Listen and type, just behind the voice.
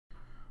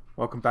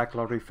Welcome back,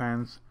 lottery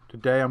fans.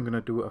 Today I'm going to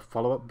do a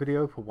follow-up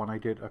video for one I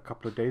did a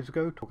couple of days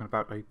ago, talking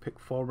about a pick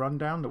 4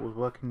 rundown that was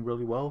working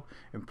really well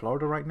in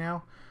Florida right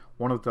now.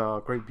 One of the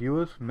great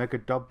viewers,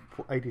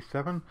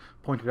 MegaDub87,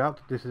 pointed out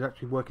that this is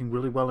actually working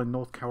really well in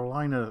North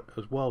Carolina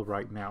as well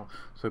right now.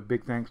 So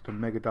big thanks to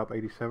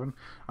MegaDub87.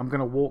 I'm going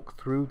to walk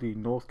through the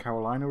North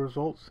Carolina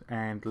results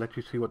and let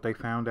you see what they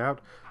found out,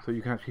 so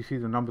you can actually see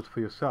the numbers for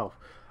yourself.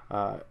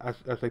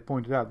 As they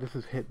pointed out, this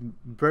has hit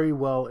very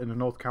well in the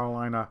North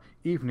Carolina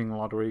evening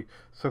lottery.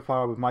 So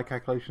far, with my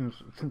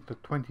calculations, since the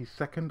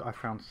 22nd, I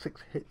found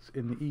 6 hits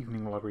in the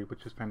evening lottery,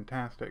 which is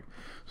fantastic.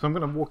 So I'm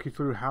going to walk you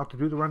through how to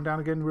do the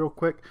rundown again real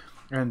quick,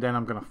 and then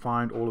I'm going to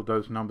find all of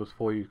those numbers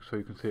for you so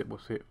you can see it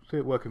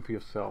working for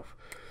yourself.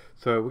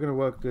 So we're going to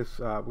work this.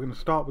 We're going to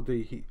start with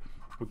the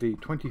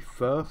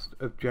 21st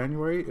of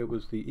January. It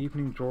was the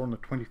evening draw on the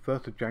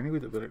 21st of January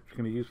that we're actually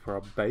going to use for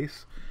our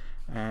base.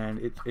 And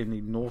it's in the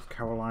North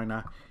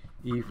Carolina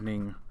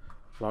evening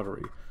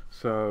lottery.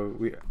 So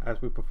as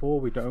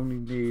before, we only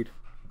need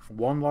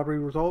one lottery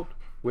result,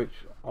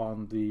 which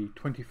on the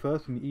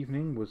 21st in the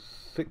evening was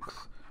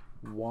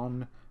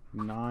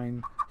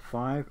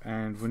 6195,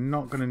 and we're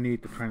not going to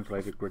need the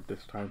translated grid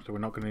this time, so we're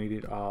not going to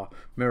need our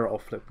mirror or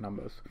flip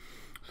numbers.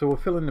 So we'll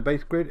fill in the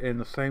base grid in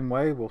the same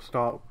way. We'll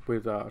start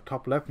with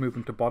top left,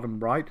 moving to bottom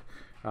right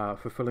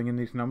for filling in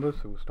these numbers.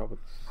 So we'll start with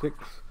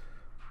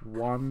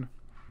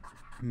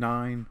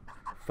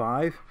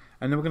 6195,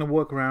 and then we're going to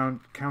work around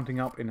counting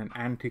up in an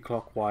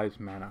anti-clockwise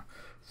manner.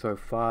 So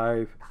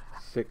 5,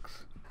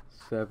 6,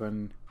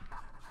 7,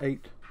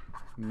 8,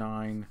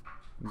 9,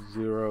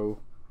 0,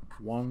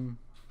 1,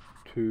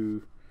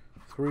 2,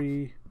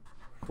 3,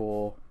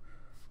 4,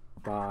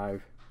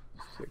 5,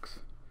 6,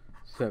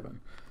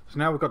 7. So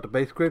now we've got the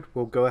base grid.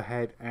 We'll go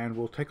ahead and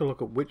we'll take a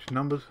look at which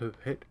numbers have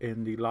hit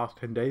in the last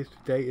 10 days.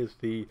 Today is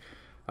the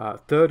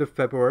 3rd of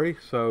February,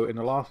 so in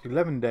the last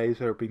 11 days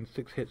there have been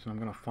 6 hits, and I'm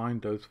going to find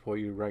those for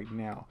you right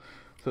now.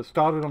 So it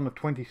started on the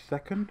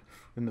 22nd.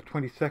 In the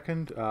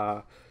 22nd,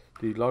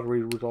 the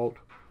lottery result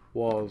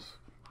was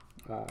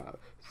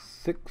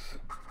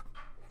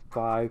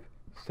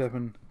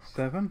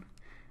 6577,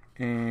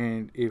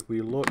 and if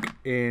we look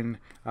in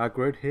our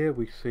grid here,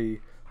 we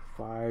see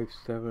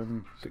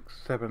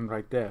 5767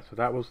 right there. So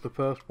that was the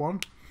first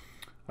one.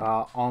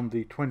 On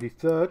the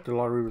 23rd, the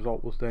lottery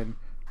result was then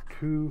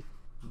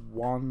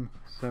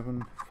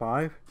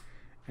 2175,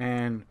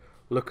 and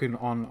looking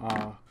on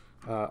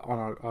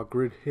our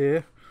grid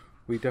here,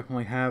 we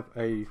definitely have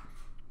a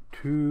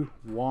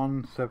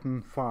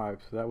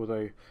 2175. So that was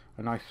a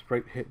nice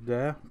straight hit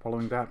there,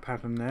 following that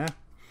pattern there.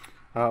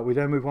 We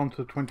then move on to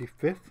the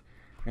 25th,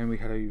 and we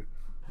had a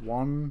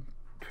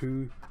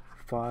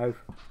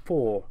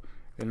 1254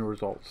 in the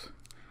results,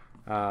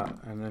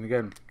 and then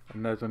again,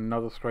 and there's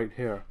another straight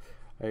here,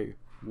 a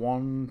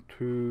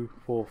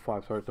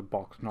 1245. Sorry, it's a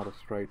box, not a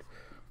straight.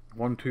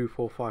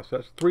 1245. So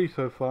that's 3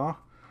 so far.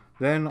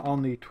 Then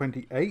on the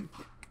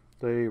 28th,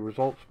 the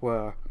results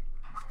were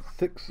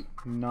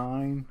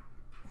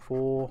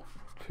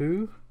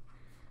 6942,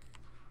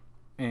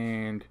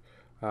 and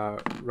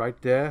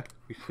right there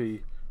we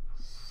see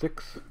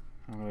 6.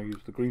 I'm going to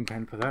use the green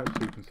pen for that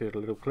so you can see it a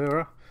little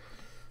clearer.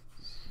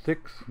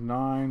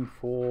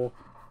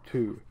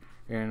 6942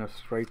 in a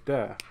straight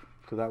there.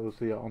 So that was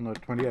the on the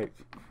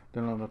 28th.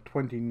 Then on the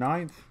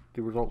 29th,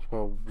 the results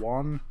were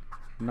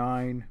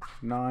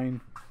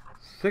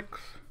 1996,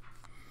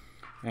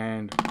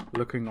 and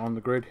looking on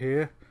the grid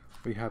here,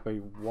 we have a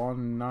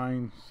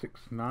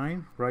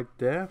 1969 right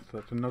there, so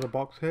that's another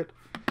box hit.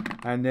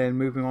 And then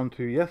moving on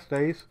to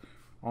yesterday's,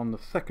 on the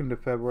 2nd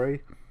of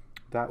February,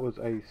 that was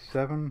a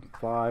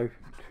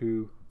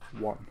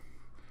 7521.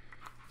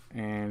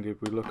 And if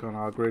we look on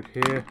our grid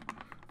here,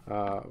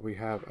 we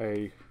have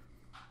a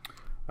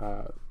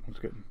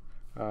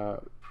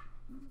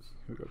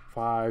we've got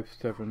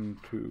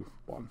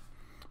 5721,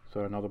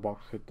 so another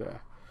box hit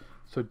there.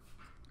 So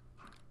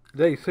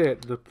there you see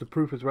it, the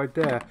proof is right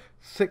there.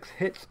 6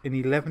 hits in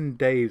 11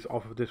 days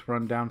off of this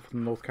rundown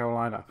from North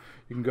Carolina.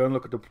 You can go and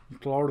look at the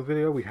Florida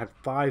video. We had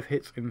 5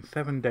 hits in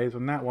 7 days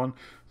on that one.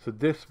 So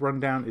this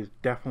rundown is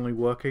definitely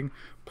working.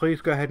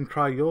 Please go ahead and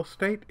try your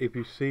state. If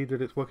you see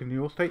that it's working in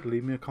your state,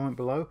 leave me a comment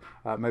below.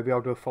 Maybe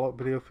I'll do a follow-up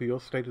video for your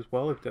state as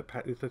well if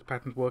this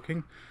pattern's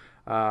working.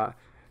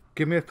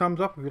 Give me a thumbs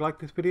up if you like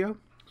this video.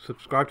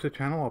 Subscribe to the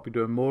channel. I'll be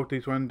doing more of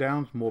these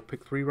rundowns, more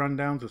pick 3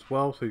 rundowns as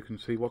well, so you can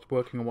see what's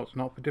working and what's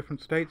not for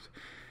different states.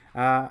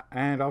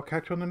 And I'll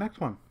catch you on the next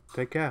one.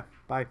 Take care.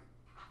 Bye.